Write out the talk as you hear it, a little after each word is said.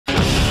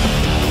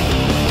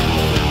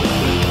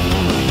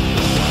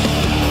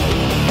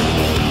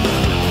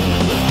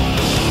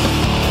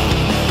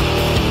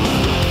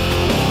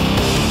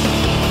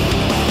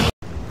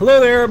Hello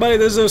there everybody,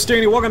 this is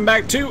Ostuni. Welcome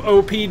back to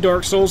OP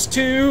Dark Souls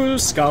 2,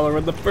 Scholar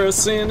of the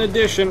First Sin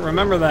Edition.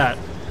 Remember that.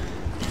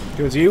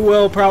 Because you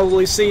will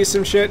probably see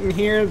some shit in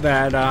here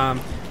that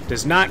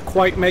does not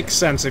quite make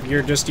sense if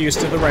you're just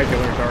used to the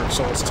regular Dark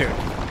Souls 2.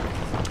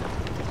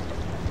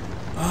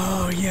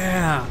 Oh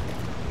yeah.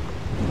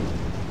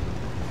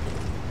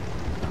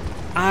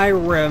 I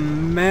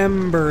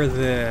remember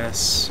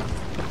this.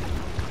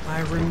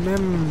 I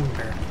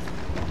remember.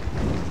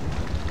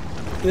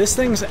 This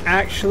thing's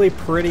actually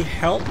pretty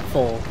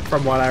helpful,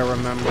 from what I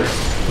remember.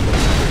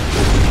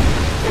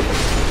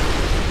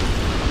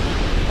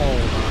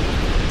 Hold on.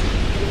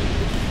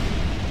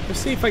 Let's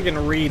see if I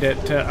can read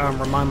it to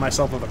remind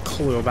myself of a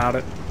clue about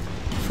it.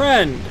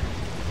 Friend!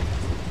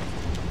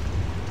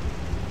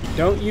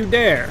 Don't you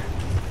dare.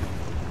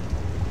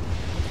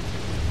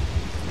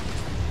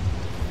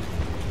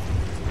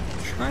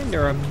 I'm trying to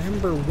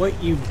remember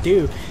what you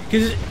do.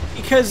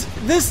 Because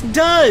this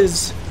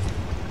does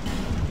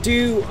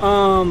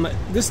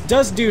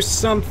do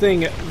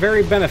something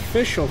very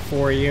beneficial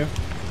for you,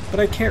 but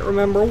I can't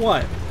remember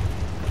what.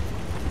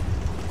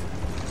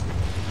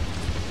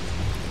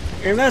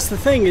 And that's the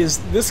thing, is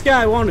this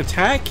guy won't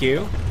attack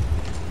you.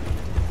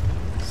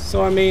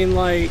 So I mean,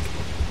 like,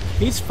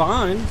 he's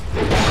fine.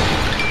 Oh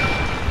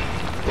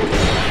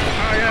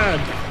god.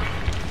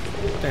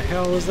 What the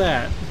hell is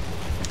that?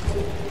 I'll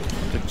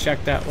have to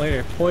check that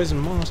later. Poison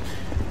moss.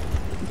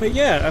 But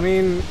yeah, I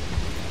mean,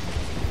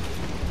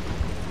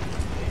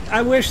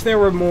 I wish there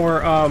were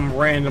more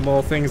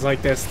randomable things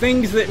like this.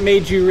 Things that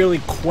made you really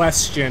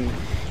question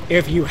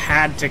if you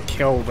had to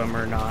kill them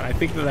or not. I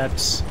think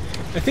that's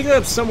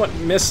somewhat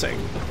missing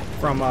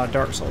from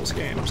Dark Souls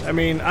games. I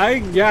mean, I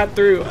got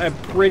through a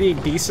pretty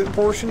decent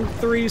portion of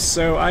 3,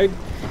 so I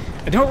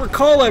don't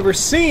recall ever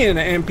seeing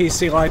an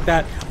NPC like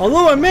that.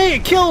 Although I may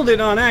have killed it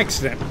on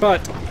accident,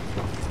 but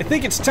I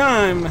think it's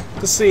time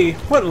to see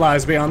what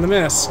lies beyond the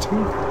mist.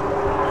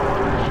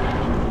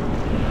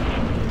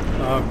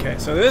 Okay,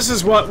 so this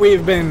is what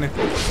we've been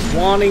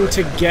wanting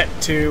to get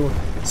to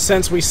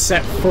since we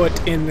set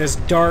foot in this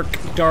dark,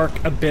 dark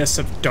abyss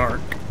of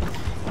dark.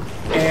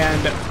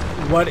 And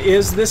what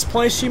is this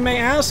place, you may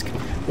ask?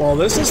 Well,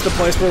 this is the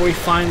place where we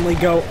finally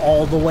go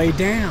all the way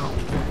down.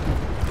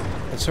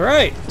 That's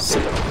right. So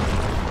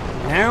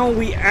now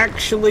we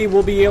actually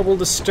will be able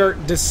to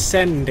start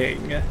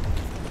descending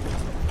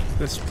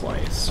this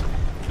place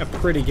a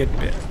pretty good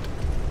bit.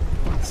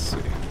 Let's see.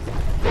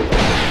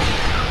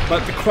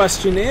 But the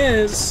question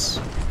is,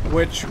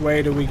 which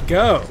way do we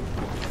go?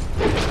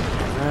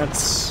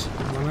 That's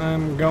what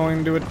I'm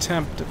going to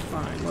attempt to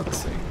find. Let's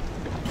see.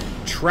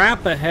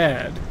 Trap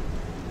ahead.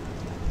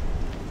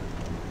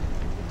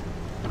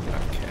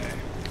 Okay.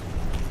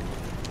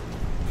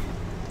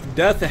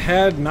 Death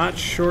ahead, not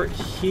short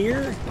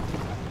here.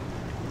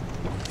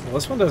 Well,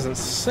 this one doesn't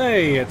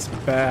say it's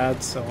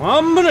bad, so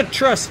I'm gonna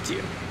trust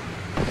you.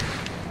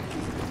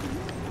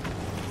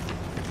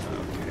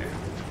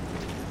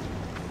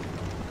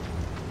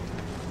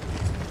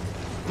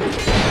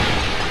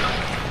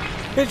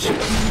 Bitch!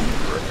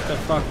 Get the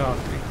fuck off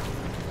me.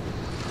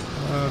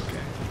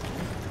 Okay.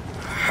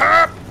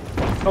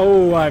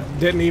 Oh, I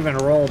didn't even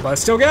roll, but I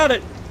still got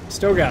it.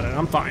 Still got it.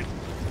 I'm fine.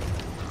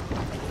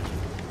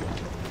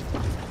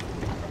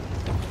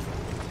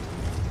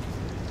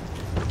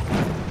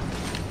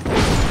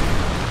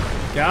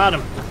 Got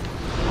him.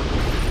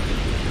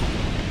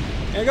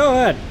 Yeah, go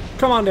ahead.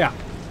 Come on down.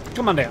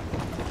 Come on down.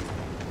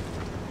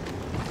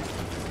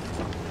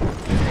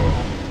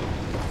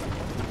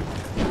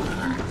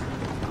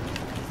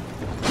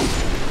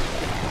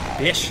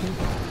 Ish.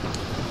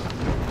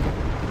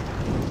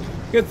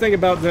 Good thing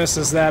about this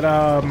is that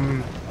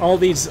all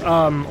these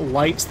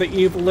lights that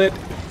you've lit,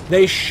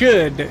 they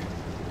should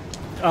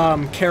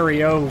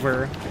carry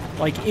over.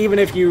 Like, even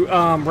if you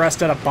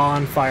rest at a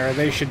bonfire,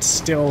 they should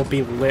still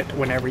be lit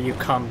whenever you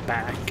come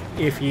back,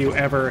 if you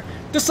ever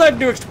decide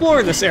to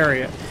explore this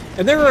area.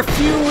 And there are a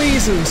few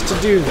reasons to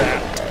do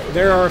that.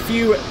 There are a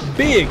few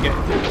big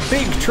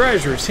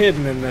treasures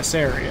hidden in this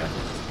area,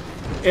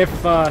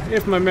 if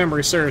my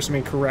memory serves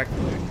me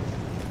correctly.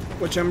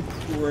 Which I'm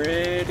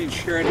pretty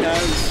sure it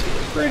does.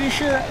 Pretty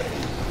sure.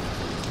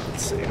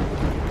 Let's see.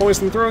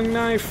 Poison throwing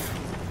knife.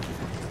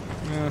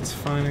 Yeah, that's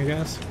fine, I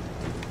guess.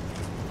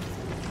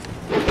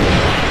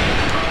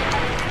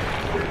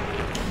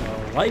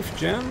 A life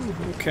gem.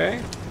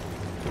 Okay.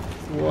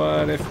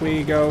 What if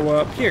we go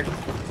up here?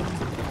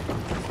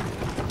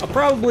 I'll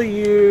probably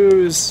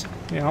use...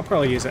 Yeah, I'll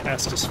probably use an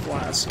Estus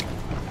flask.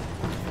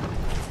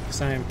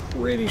 Because I am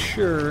pretty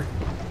sure...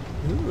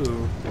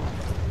 Ooh.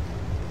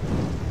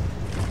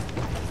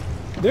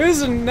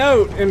 There's a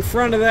note in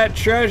front of that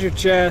treasure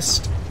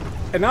chest,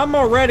 and I'm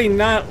already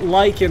not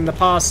liking the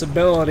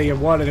possibility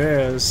of what it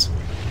is.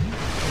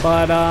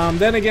 But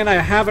then again, I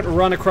haven't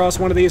run across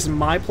one of these in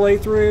my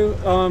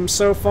playthrough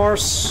so far,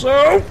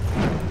 so...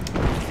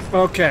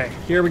 Okay,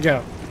 here we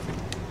go.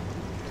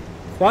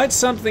 Quite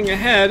something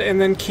ahead,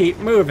 and then keep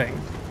moving.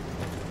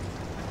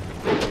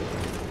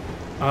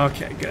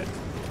 Okay, good.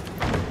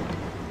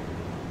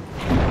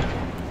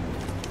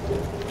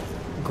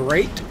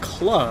 great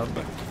club.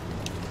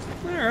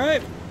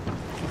 Alright.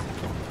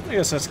 I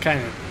guess that's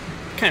kind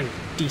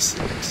of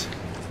decent.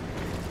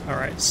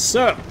 Alright,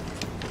 so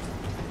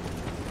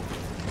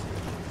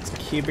let's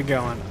keep it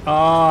going.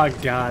 Oh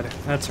god,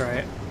 that's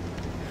right.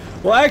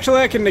 Well,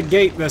 actually I can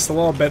negate this a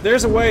little bit.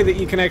 There's a way that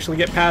you can actually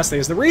get past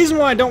these. The reason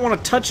why I don't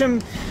want to touch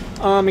them,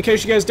 in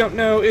case you guys don't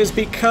know, is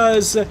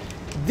because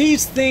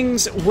these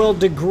things will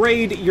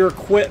degrade your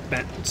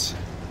equipment.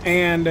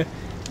 And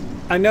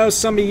I know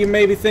some of you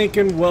may be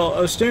thinking, well,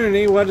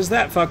 Ostuni, what does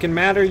that fucking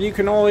matter? You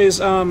can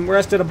always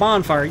rest at a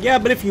bonfire. Yeah,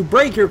 but if you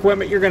break your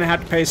equipment, you're going to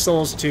have to pay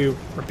souls to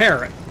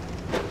repair it.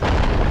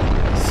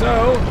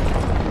 So,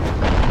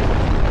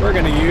 we're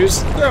going to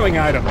use throwing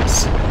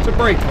items to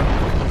break them.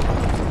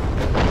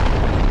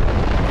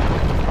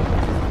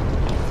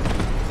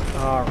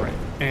 Alright,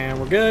 and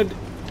we're good.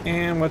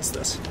 And what's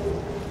this?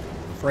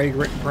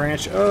 Fragrant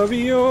branch of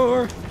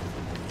yore.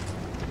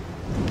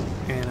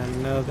 And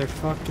another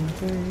fucking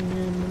thing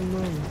in the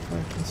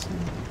motherfucking scene.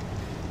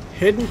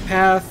 Hidden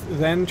path,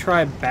 then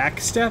try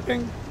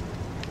backstepping?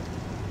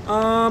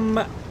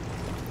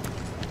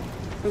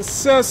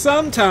 So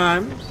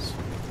sometimes.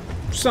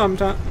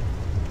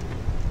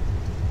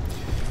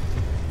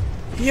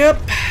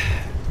 Yep.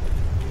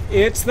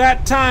 It's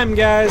that time,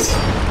 guys.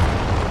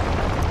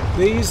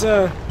 These,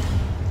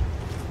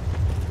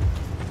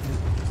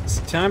 it's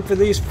time for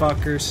these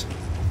fuckers.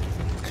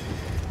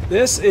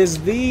 This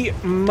is the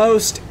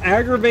most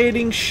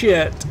aggravating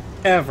shit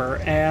ever,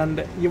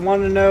 and you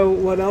want to know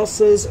what else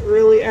is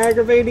really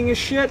aggravating as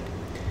shit?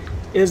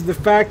 Is the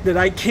fact that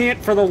I can't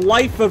for the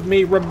life of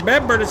me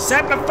remember to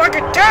set the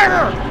fucking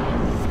timer!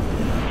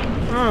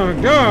 Oh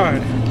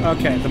god.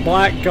 Okay, the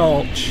Black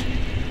Gulch.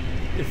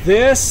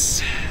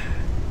 This,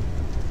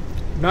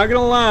 I'm not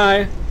gonna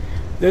lie,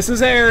 this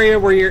is an area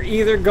where you're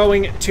either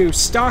going to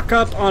stock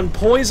up on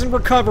poison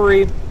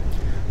recovery,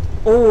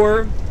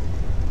 or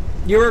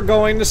you're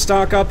going to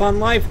stock up on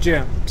life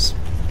gems.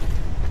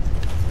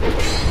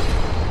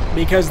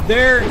 Because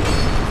there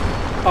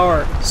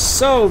are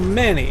so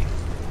many,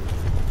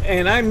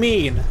 and I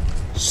mean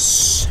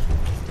so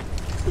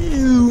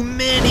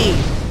many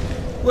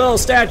little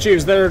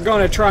statues that are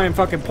going to try and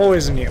fucking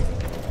poison you.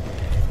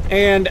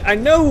 And I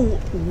know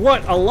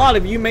what a lot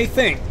of you may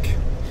think.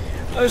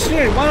 Oh,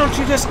 seriously, why don't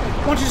you just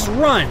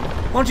run?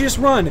 Why don't you just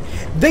run?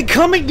 They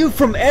come at you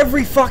from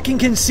every fucking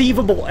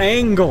conceivable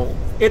angle.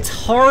 It's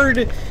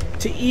hard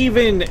to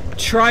even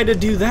try to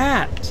do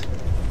that.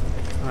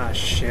 Ah,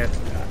 shit.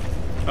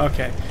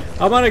 Okay,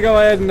 I'm gonna go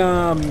ahead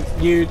and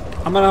use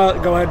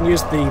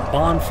the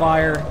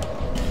bonfire.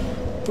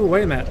 Ooh,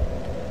 wait a minute.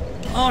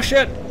 Oh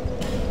shit.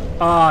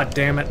 Ah,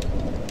 damn it.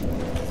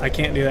 I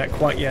can't do that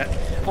quite yet.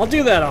 I'll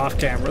do that off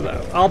camera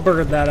though. I'll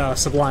burn that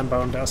sublime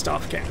bone dust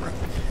off camera.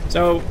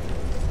 So,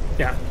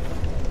 yeah.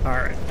 All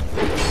right.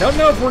 Don't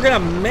know if we're gonna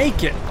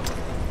make it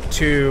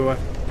to.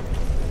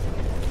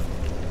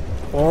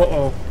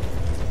 Uh-oh.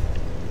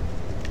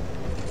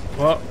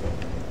 Well,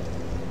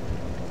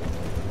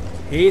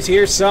 he's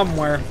here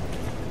somewhere.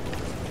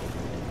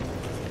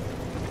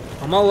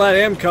 I'm gonna let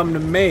him come to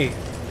me.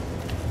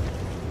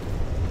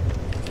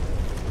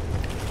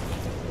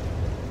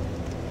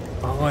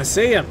 Oh, I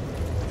see him.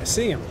 I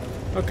see him.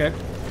 Okay.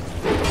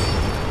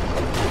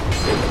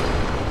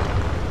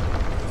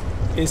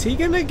 Is he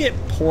gonna get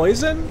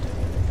poisoned?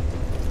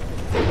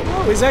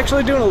 Oh, he's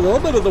actually doing a little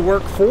bit of the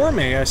work for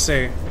me, I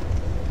see.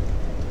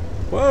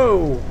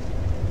 Whoa.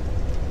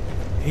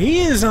 He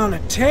is on a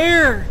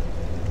tear.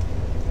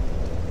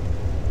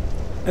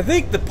 I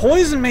think the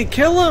poison may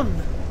kill him.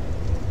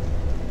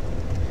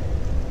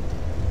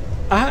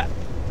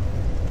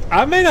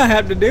 I may not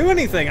have to do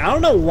anything. I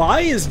don't know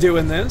why he's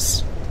doing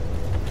this.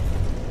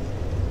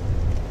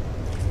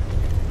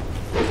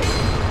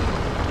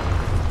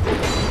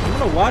 I'm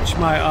gonna watch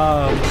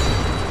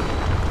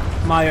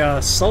my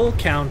soul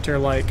counter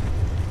like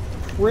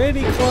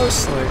pretty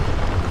closely.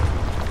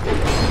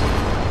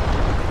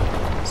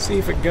 See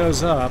if it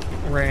goes up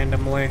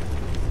randomly.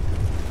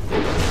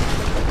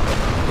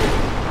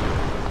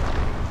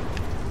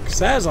 Because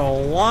that is a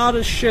lot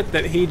of shit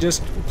that he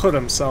just put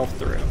himself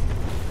through.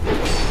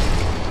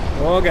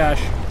 Oh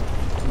gosh.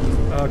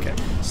 Okay,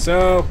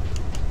 so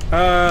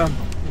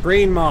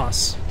green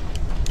moss.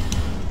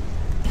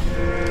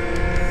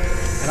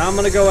 And I'm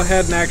gonna go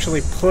ahead and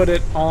actually put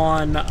it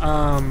on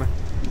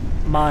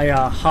my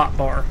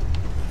hotbar,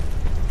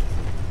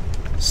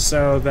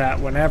 so that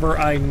whenever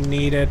I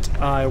need it,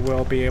 I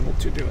will be able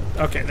to do it.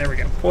 Okay, there we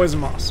go. Poison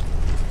moss.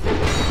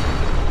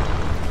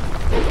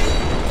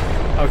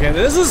 Okay,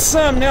 this is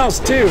something else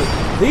too.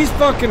 These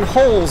fucking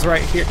holes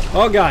right here.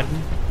 Oh god.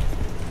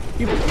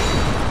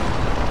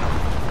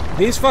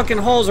 These fucking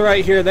holes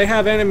right here, they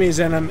have enemies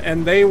in them,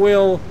 and they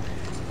will,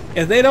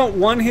 if they don't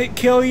one-hit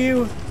kill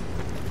you,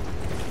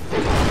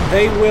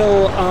 they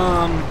will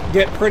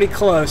get pretty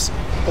close.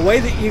 A way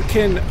that you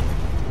can...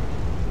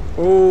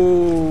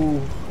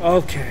 Oh,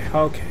 okay,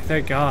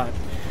 thank God.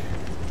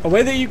 A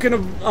way that you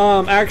can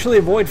actually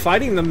avoid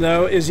fighting them,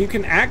 though, is you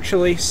can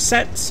actually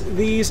set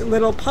these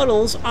little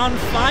puddles on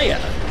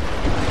fire.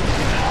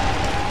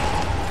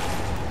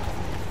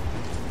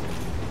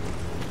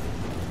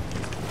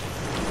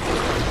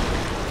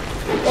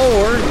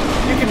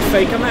 can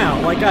fake them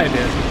out like I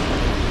did.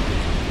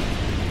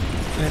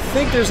 And I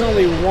think there's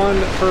only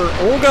one per...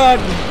 Oh god!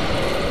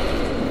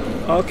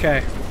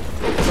 Okay.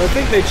 So I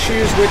think they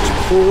choose which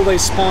pool they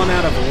spawn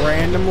out of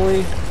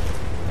randomly.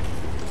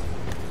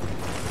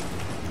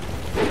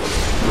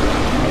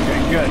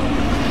 Okay, good.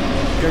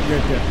 Good,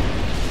 good, good.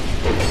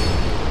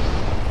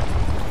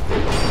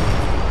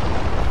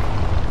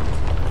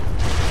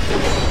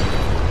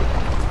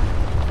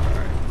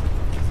 Alright.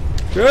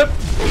 Good.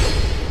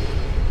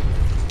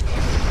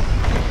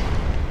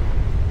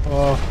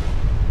 Oh,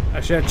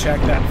 I should have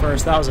checked that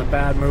first. That was a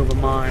bad move of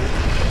mine.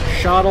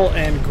 Shottle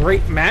and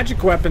great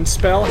magic weapon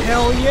spell.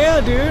 Hell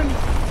yeah, dude.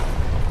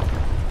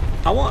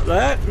 I want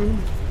that.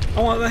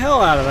 I want the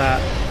hell out of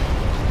that.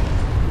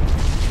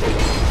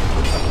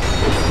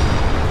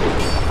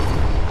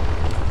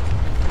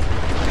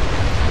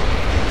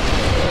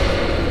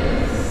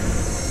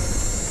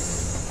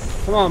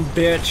 Come on,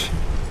 bitch.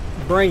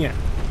 Bring it.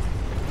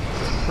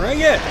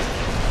 Bring it.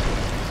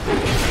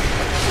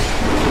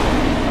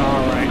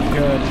 Alright,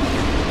 good.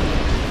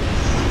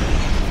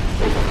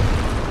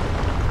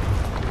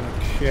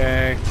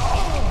 Okay.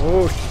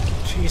 Oh,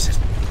 Jesus.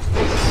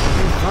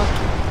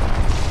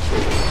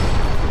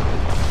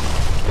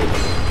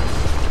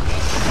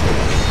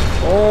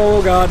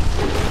 Oh, God.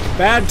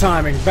 Bad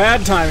timing,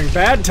 bad timing,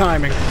 bad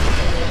timing.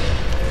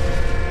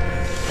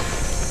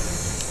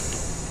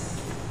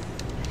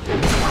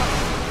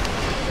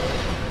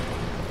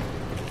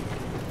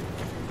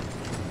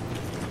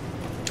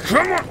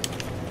 Come on!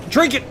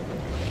 Drink it!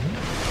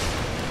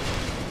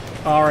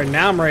 Alright,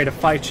 now I'm ready to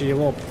fight you, you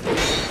little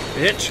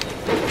bitch.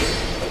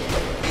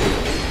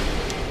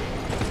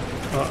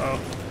 Uh-oh.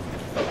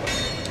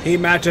 He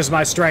matches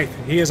my strength.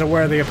 He is a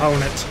worthy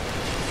opponent.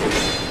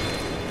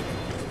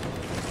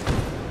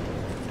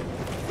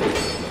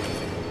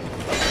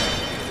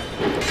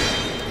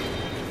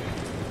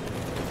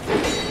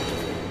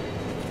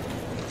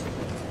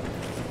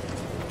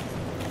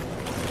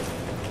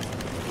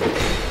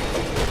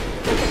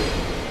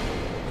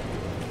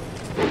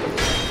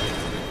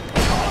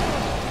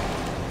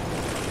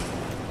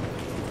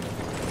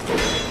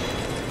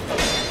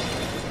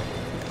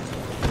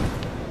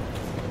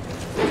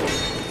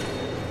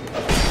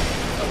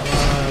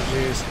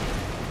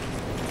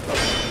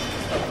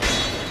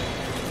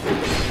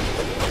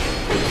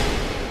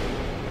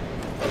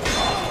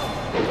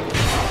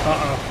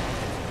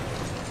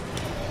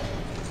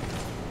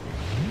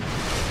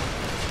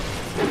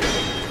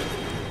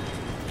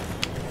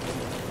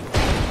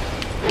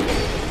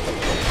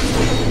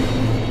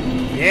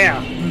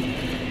 Yeah.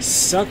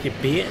 Suck you,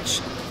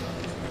 bitch.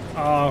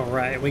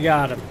 Alright, we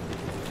got him.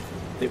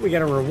 I think we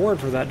got a reward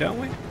for that, don't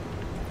we?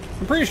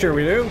 I'm pretty sure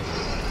we do.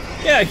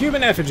 Yeah,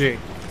 human effigy.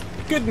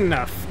 Good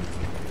enough.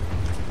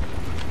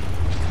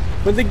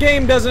 But the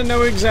game doesn't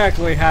know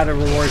exactly how to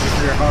reward you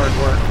for your hard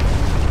work.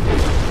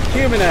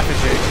 Human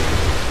effigy.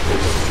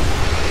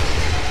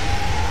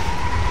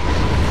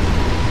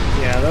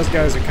 Yeah, those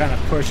guys are kind of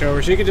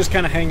pushovers. You can just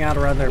kind of hang out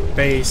around their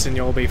base and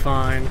you'll be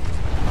fine.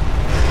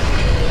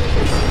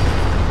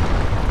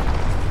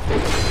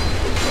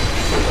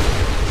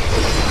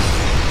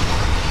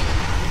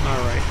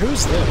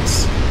 Who's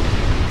this?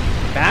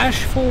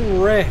 Bashful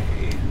Ray.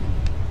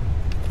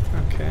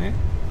 Okay.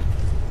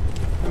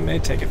 I may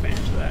take advantage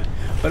of that.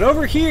 But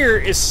over here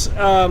is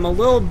a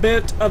little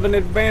bit of an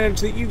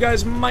advantage that you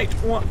guys might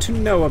want to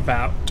know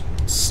about.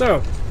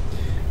 So,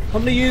 I'm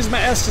going to use my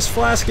Estus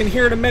Flask, and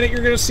here in a minute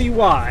you're going to see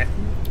why.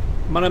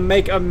 I'm going to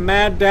make a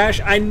mad dash.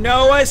 I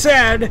know I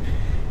said,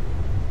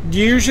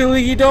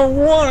 usually you don't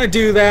want to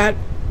do that,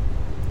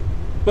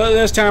 but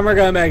this time we're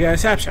going to make an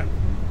exception.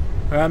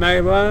 We're going to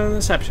make an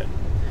exception.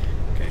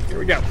 Here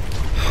we go.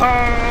 Oh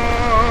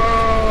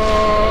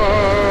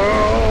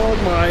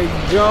my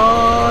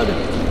god!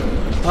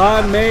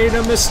 I made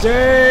a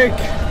mistake!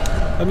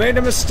 I made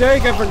a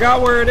mistake, I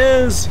forgot where it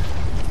is!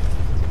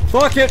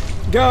 Fuck it!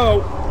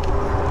 Go!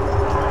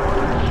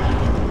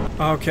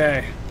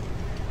 Okay.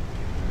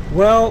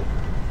 Well,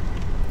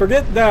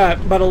 forget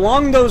that, but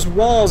along those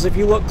walls, if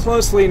you look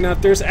closely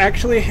enough, there's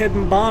actually a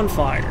hidden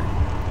bonfire.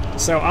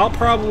 So I'll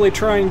probably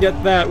try and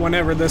get that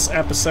whenever this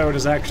episode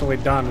is actually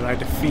done and I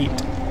defeat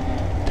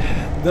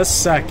the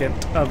second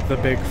of the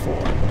big four.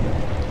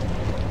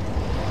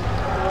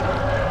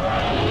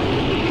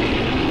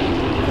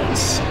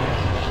 Let's see.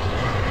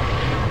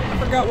 I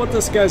forgot what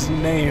this guy's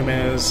name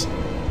is.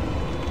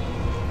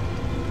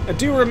 I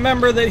do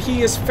remember that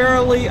he is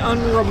fairly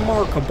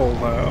unremarkable,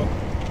 though.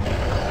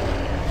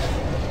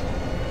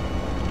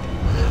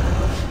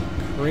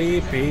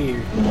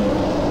 Creepy.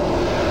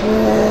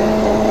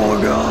 Oh,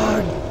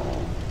 God.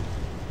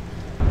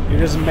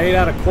 You're just made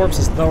out of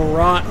corpses. The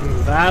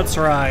Rotten. That's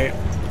right.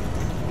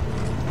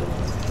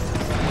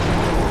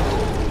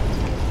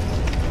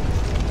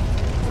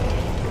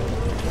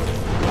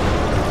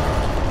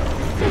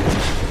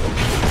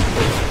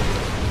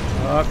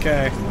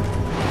 Okay.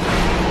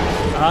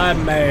 I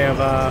may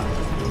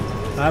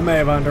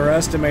have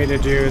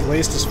underestimated you, at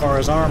least as far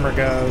as armor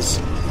goes.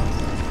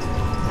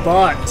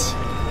 But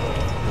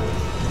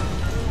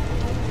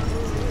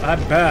I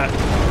bet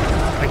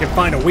I can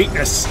find a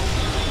weakness.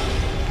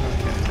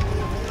 Okay.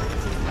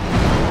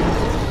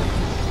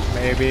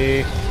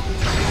 Maybe.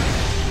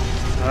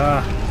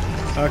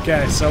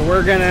 Okay, so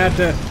we're gonna have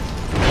to...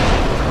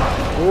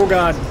 Oh,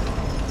 God.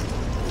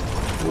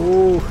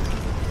 Ooh.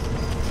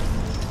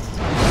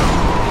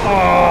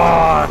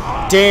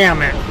 Oh,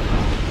 damn it.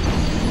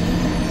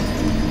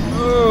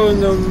 Oh, in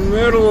the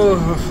middle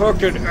of a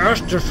fucking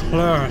Estus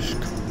flask.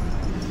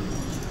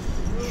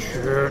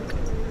 Shit.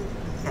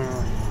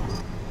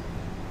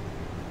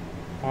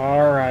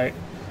 Alright.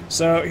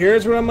 So,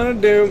 here's what I'm gonna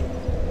do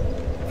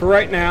for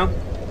right now.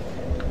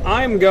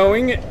 I'm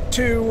going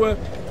to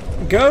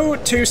go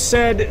to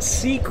said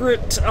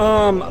secret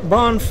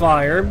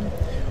bonfire,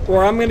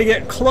 or I'm gonna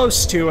get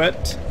close to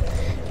it,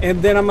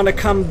 and then I'm gonna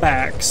come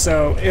back.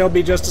 So it'll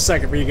be just a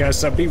second for you guys,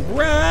 so be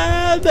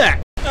right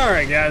back.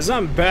 Alright guys,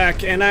 I'm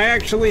back, and I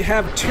actually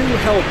have two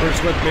helpers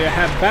with me. I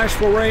have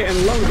Bashful Ray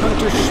and Lone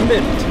Hunter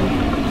Schmidt.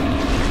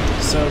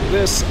 So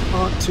this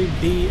ought to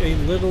be a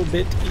little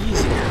bit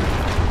easier.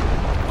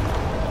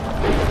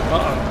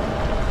 Uh-oh.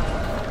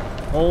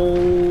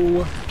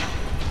 Oh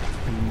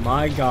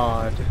my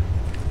God.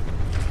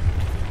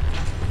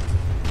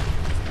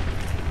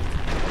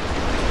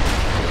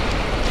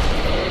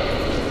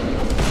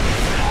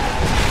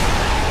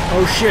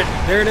 Oh shit,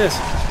 there it is.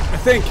 I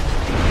think.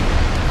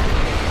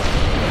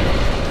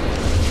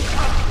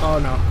 Oh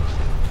no.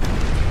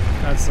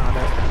 That's not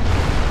it.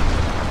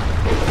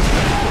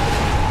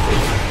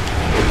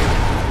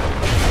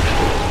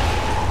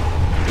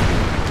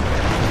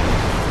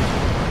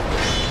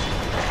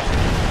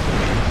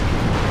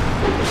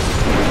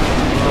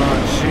 Oh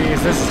jeez,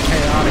 this is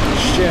chaotic as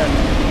shit.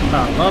 I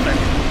love it.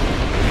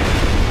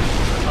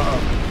 Uh-oh.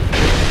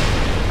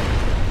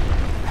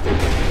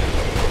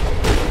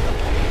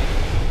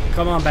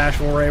 Come on,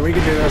 Bashful Ray, we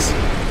can do this.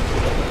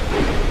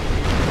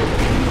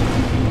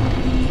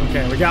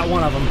 Okay, we got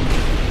one of them.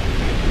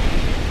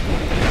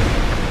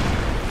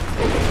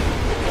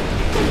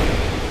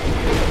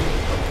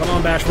 Come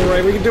on, Bashful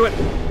Ray, we can do it.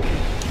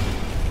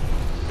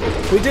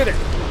 We did it.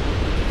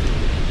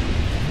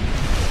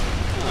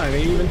 Oh,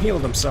 he even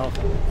healed himself.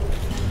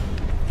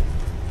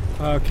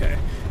 Okay,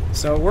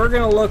 so we're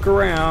gonna look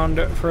around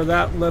for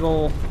that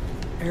little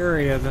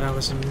area that I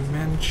was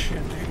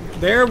mentioning.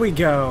 There we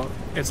go.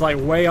 It's like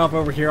way off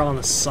over here on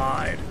the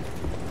side.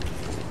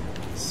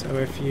 So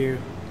if you...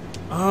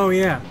 Oh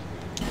yeah.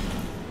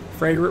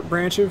 Fragrant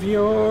branch of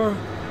yore.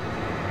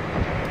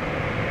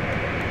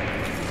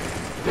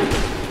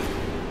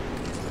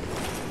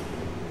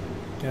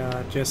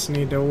 Just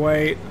need to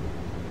wait.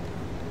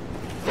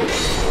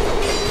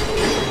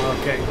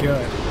 Okay,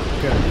 good.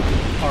 Good.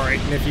 Alright,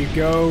 and if you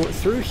go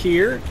through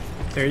here,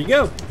 there you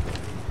go.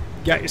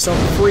 Got yourself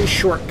a free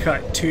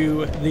shortcut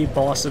to the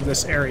boss of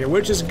this area,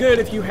 which is good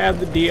if you have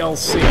the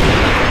DLC.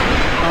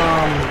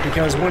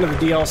 Because one of the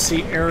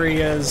DLC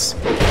areas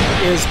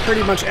is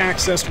pretty much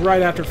accessed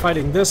right after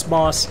fighting this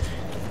boss.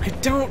 I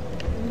don't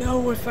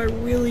know if I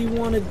really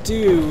want to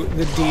do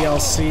the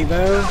DLC,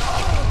 though.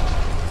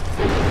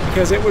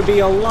 Because it would be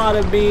a lot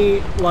of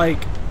me,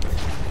 like,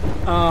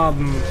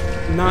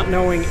 not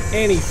knowing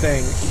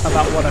anything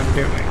about what I'm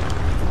doing.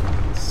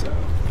 So.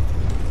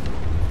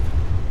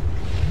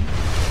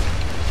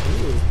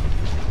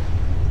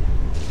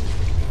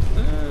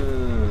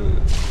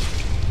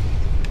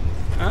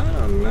 I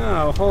don't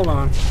know. Hold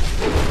on.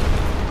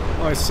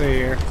 Let's see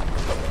here.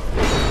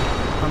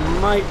 I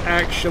might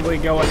actually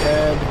go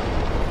ahead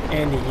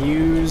and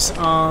use,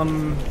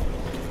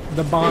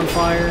 the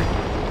bonfire.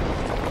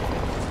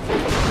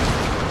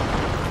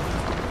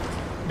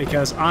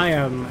 Because I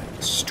am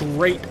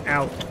straight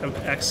out of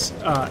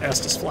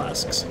Estus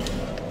flasks.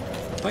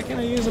 Why can't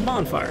I use a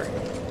bonfire?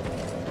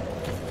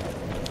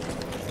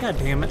 God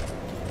damn it.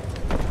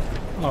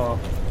 Oh.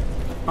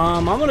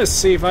 I'm gonna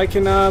see if I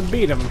can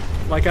beat him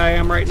like I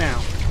am right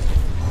now.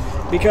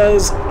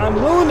 Because I'm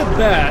willing to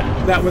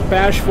bet that with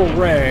Bashful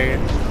Ray,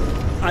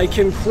 I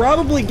can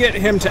probably get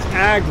him to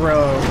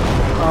aggro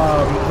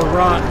the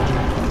Rotten.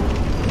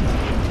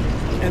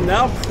 And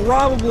that'll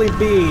probably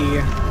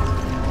be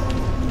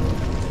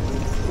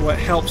what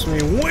helps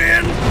me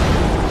win.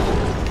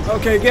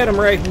 Okay, get him,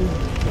 Ray.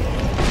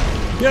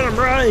 Get him,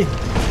 Ray.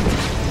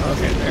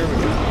 Okay, there we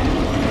go.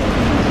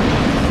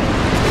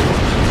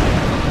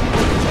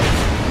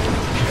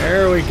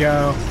 There we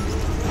go.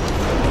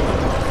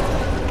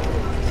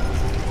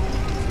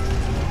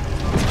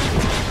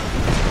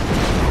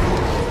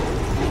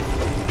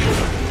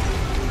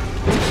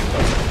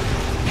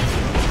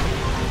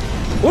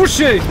 Oh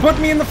shit, he's put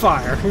me in the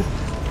fire. Okay,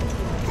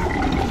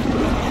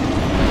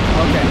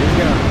 he's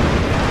gonna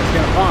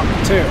bomb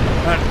it too.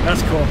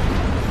 That's cool.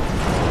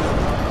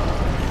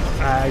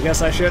 I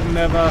guess I shouldn't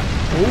have,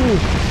 ooh.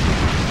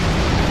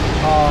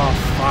 Oh,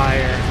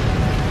 fire.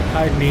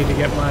 I need to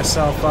get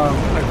myself, a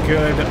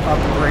good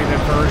upgraded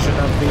version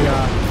of the,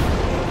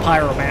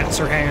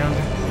 Pyromancer hand.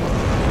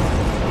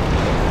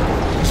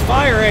 Because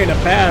fire ain't a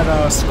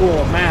bad, school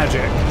of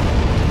magic.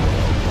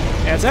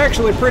 And it's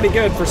actually pretty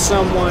good for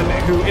someone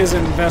who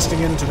isn't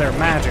investing into their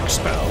magic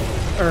spell,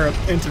 or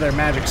into their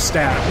magic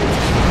stat.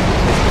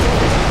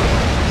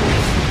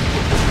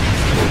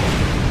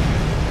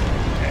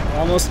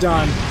 Almost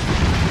done.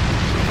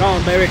 Come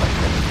on, baby.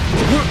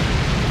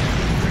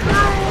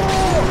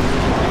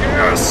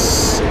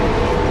 Yes!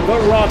 The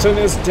Rotten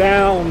is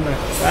down.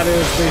 That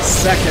is the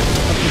second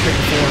of the big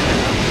four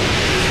now.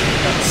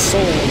 That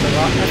soul of the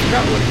Rotten. I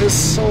forgot what this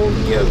soul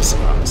gives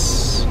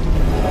us.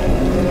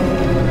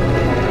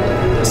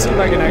 Let's see if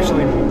I can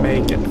actually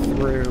make it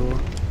through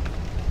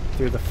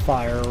the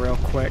fire real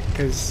quick,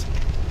 because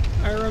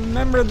I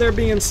remember there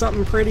being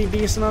something pretty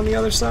decent on the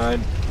other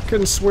side.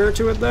 Couldn't swear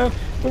to it though,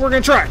 but we're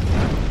gonna try.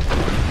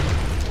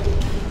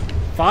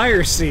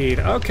 Fire seed.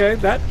 Okay,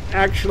 that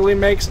actually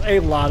makes a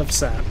lot of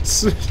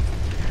sense.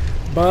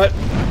 But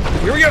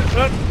here we go.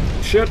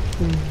 Shit.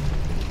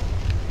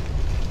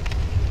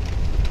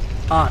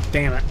 Ah,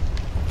 damn it.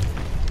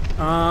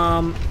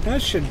 I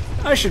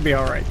should be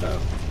all right though.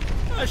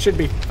 I should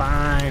be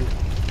fine.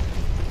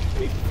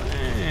 Be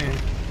fine.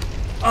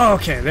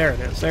 Okay, there it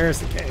is. There's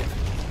the cave.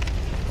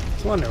 I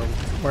was wondering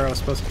where I was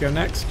supposed to go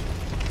next.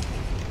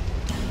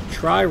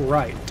 Try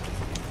right.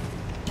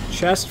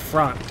 Chest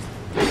front.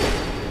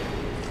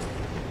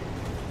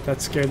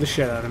 That scared the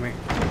shit out of me.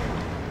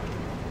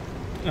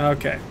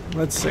 Okay,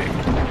 let's see.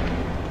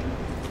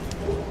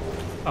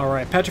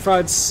 Alright,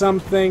 petrified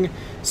something,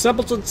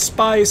 sepulted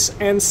spice,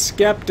 and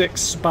skeptic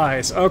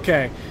spice.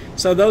 Okay,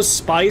 so those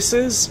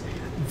spices,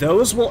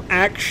 those will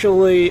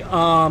actually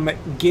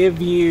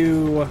give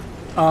you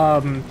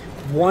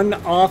 1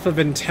 off of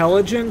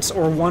intelligence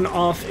or 1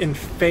 off in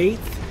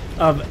faith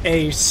of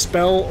a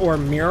spell or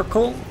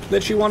miracle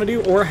that you want to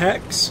do, or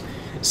hex.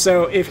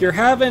 So if you're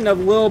having a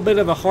little bit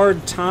of a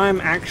hard time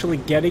actually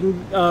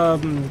getting a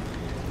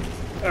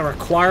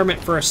requirement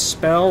for a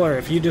spell, or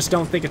if you just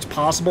don't think it's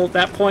possible at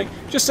that point,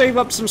 just save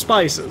up some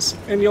spices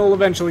and you'll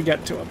eventually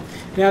get to them.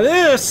 Now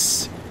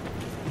this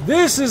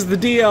is the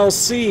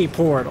DLC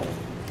portal.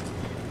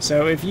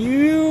 So if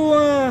you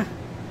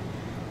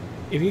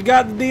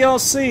got the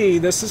DLC,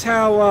 this is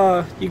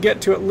how you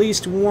get to at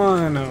least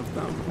one of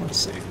them. Let's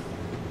see.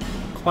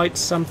 Quite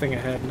something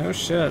ahead. No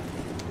shit.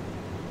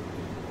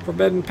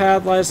 Forbidden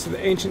path lies to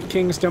the ancient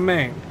king's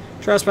domain.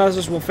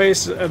 Trespassers will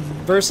face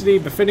adversity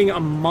befitting a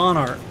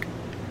monarch.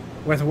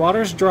 With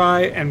waters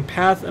dry and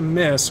path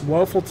amiss,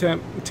 woeful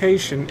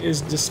temptation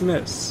is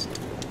dismissed.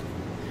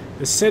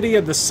 The city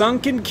of the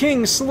sunken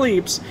king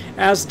sleeps,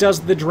 as does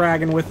the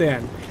dragon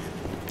within.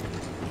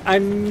 I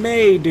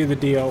may do the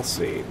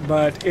DLC,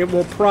 but it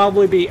will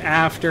probably be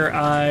after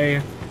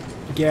I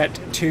get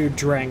to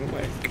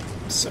Drangwick.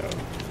 So,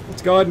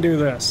 let's go ahead and do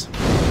this.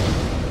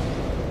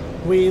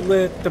 We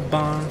lit the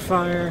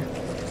bonfire.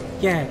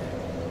 Yeah.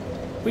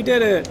 We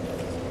did it.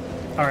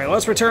 Alright,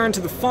 let's return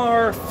to the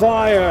fire.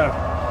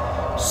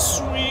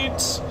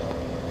 Sweet.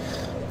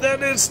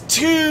 That is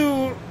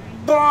 2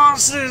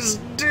 bosses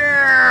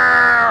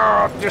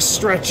down. Just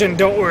stretching,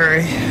 don't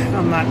worry.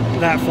 I'm not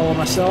that full of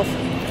myself.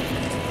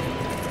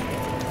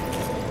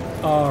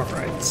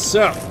 Alright,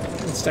 so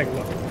let's take a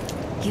look.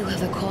 You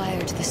have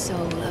acquired the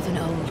soul of an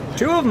old one.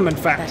 2 of them, in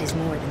fact. That is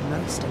more than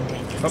most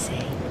undead can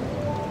say.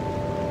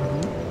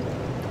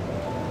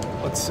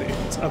 Let's see,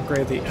 let's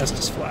upgrade the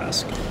Estus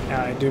Flask.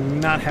 I do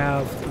not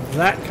have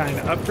that kind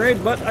of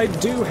upgrade, but I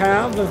do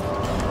have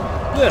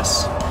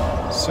this.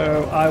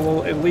 So I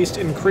will at least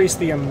increase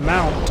the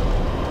amount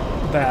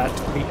that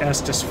the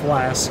Estus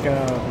Flask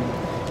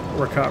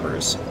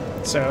recovers.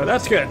 So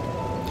that's good.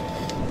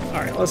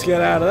 Alright, let's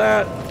get out of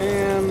that,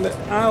 and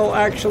I'll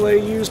actually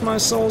use my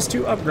souls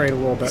to upgrade a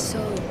little bit. So,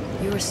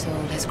 your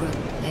soul has grown.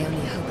 I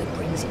only hope it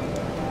brings you.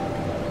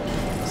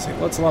 Let's see,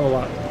 let's level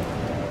up.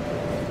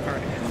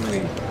 Alright, how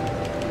many...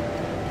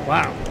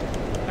 Wow,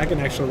 I can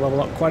actually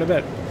level up quite a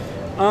bit.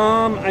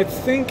 I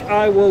think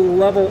I will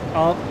level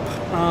up,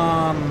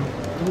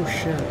 oh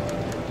shit.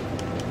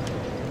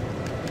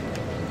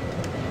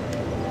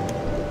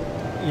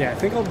 Yeah, I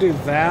think I'll do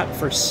that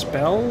for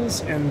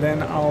spells, and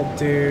then I'll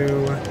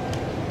do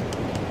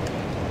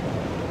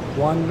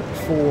 1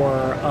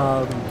 for,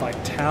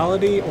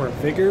 vitality or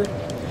vigor,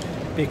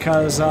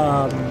 because,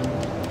 I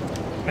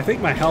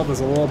think my health is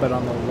a little bit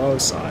on the low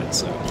side,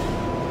 so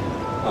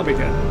I'll be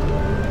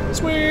good.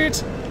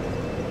 Sweet!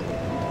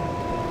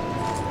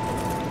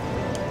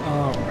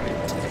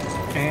 Alright,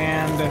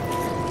 and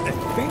I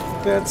think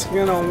that's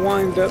gonna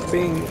wind up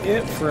being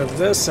it for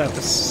this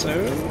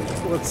episode.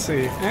 Let's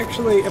see.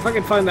 Actually, if I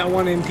can find that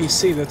one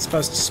NPC that's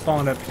supposed to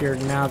spawn up here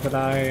now that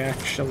I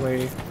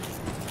actually...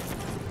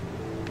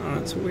 Oh,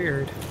 that's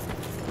weird.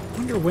 I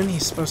wonder when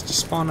he's supposed to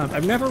spawn up.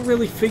 I've never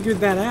really figured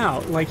that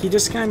out. Like, he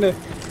just kind of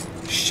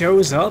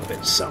shows up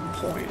at some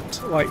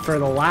point. Like, for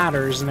the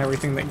ladders and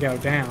everything that go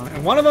down.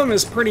 And one of them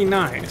is pretty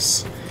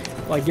nice.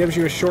 Like, gives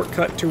you a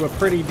shortcut to a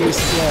pretty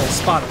decent little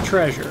spot of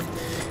treasure.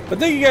 But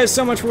thank you guys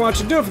so much for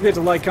watching. Don't forget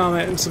to like,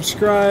 comment, and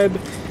subscribe.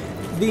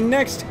 The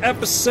next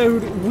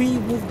episode, we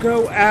will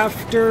go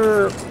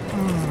after...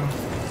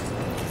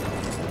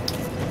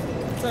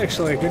 That's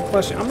actually a good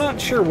question. I'm not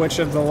sure which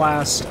of the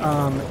last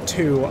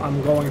 2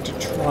 I'm going to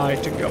try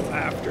to go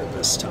after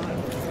this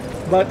time.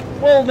 But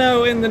we'll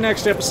know in the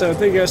next episode.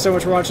 Thank you guys so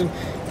much for watching.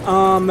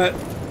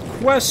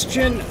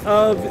 Question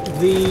of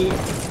the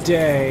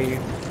day.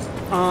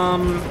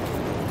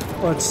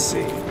 let's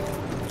see.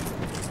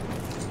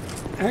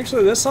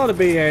 Actually, this ought to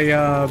be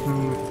a,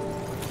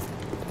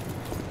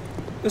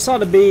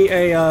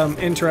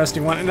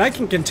 interesting one, and I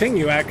can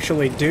continue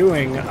actually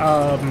doing,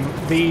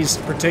 these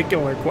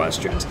particular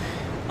questions.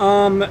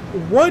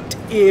 What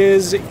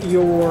is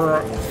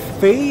your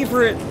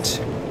favorite,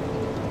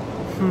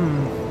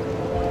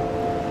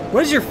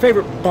 what is your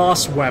favorite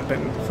boss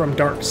weapon from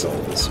Dark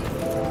Souls?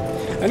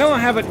 I know I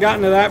haven't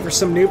gotten to that for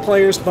some new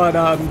players, but,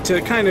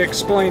 to kind of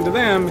explain to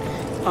them,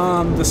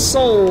 the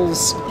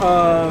souls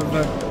of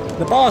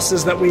the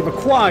bosses that we've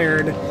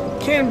acquired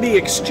can be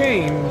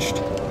exchanged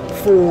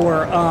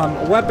for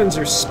weapons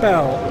or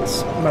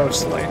spells,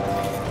 mostly.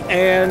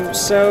 And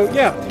so,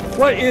 yeah,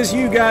 what is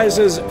you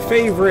guys'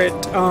 favorite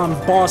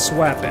boss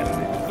weapon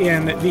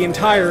in the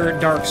entire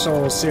Dark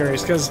Souls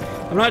series? Because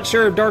I'm not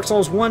sure if Dark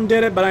Souls 1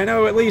 did it, but I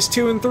know at least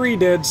 2 and 3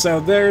 did,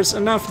 so there's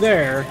enough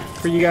there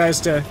for you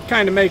guys to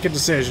kind of make a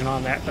decision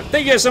on that. But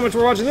thank you guys so much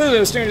for watching.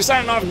 This is Ostuni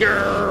signing off.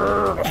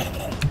 Grrr.